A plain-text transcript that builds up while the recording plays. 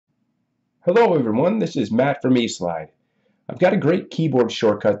Hello everyone, this is Matt from eSlide. I've got a great keyboard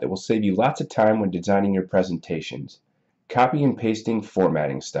shortcut that will save you lots of time when designing your presentations. Copy and pasting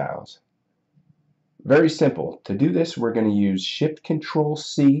formatting styles. Very simple. To do this, we're going to use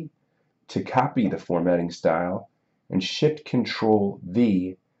Shift-Control-C to copy the formatting style and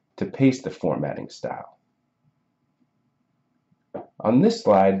Shift-Control-V to paste the formatting style. On this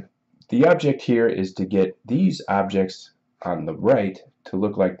slide, the object here is to get these objects on the right to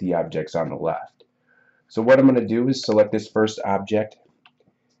look like the objects on the left. So what I'm going to do is select this first object,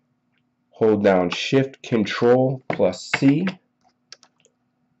 hold down Shift Control plus C,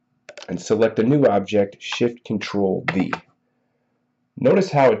 and select a new object, Shift Control V.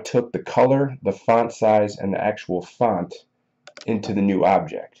 Notice how it took the color, the font size, and the actual font into the new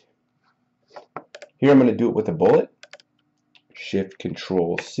object. Here I'm going to do it with a bullet. Shift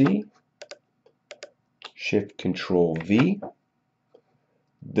Control C, Shift Control V.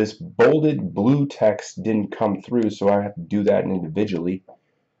 This bolded blue text didn't come through, so I have to do that individually.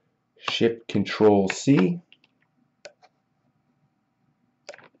 Shift Control C,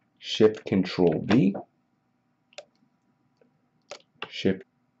 Shift Control V, Shift.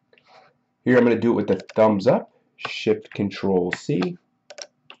 Here I'm going to do it with the thumbs up. Shift Control C,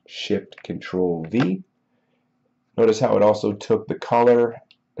 Shift Control V. Notice how it also took the color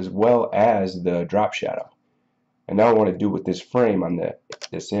as well as the drop shadow. And now I want to do it with this frame on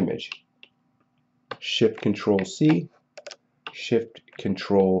this image. Shift Control C, Shift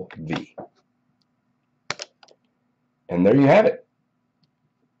Control V. And there you have it.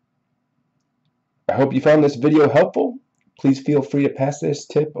 I hope you found this video helpful. Please feel free to pass this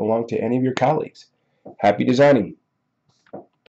tip along to any of your colleagues. Happy designing!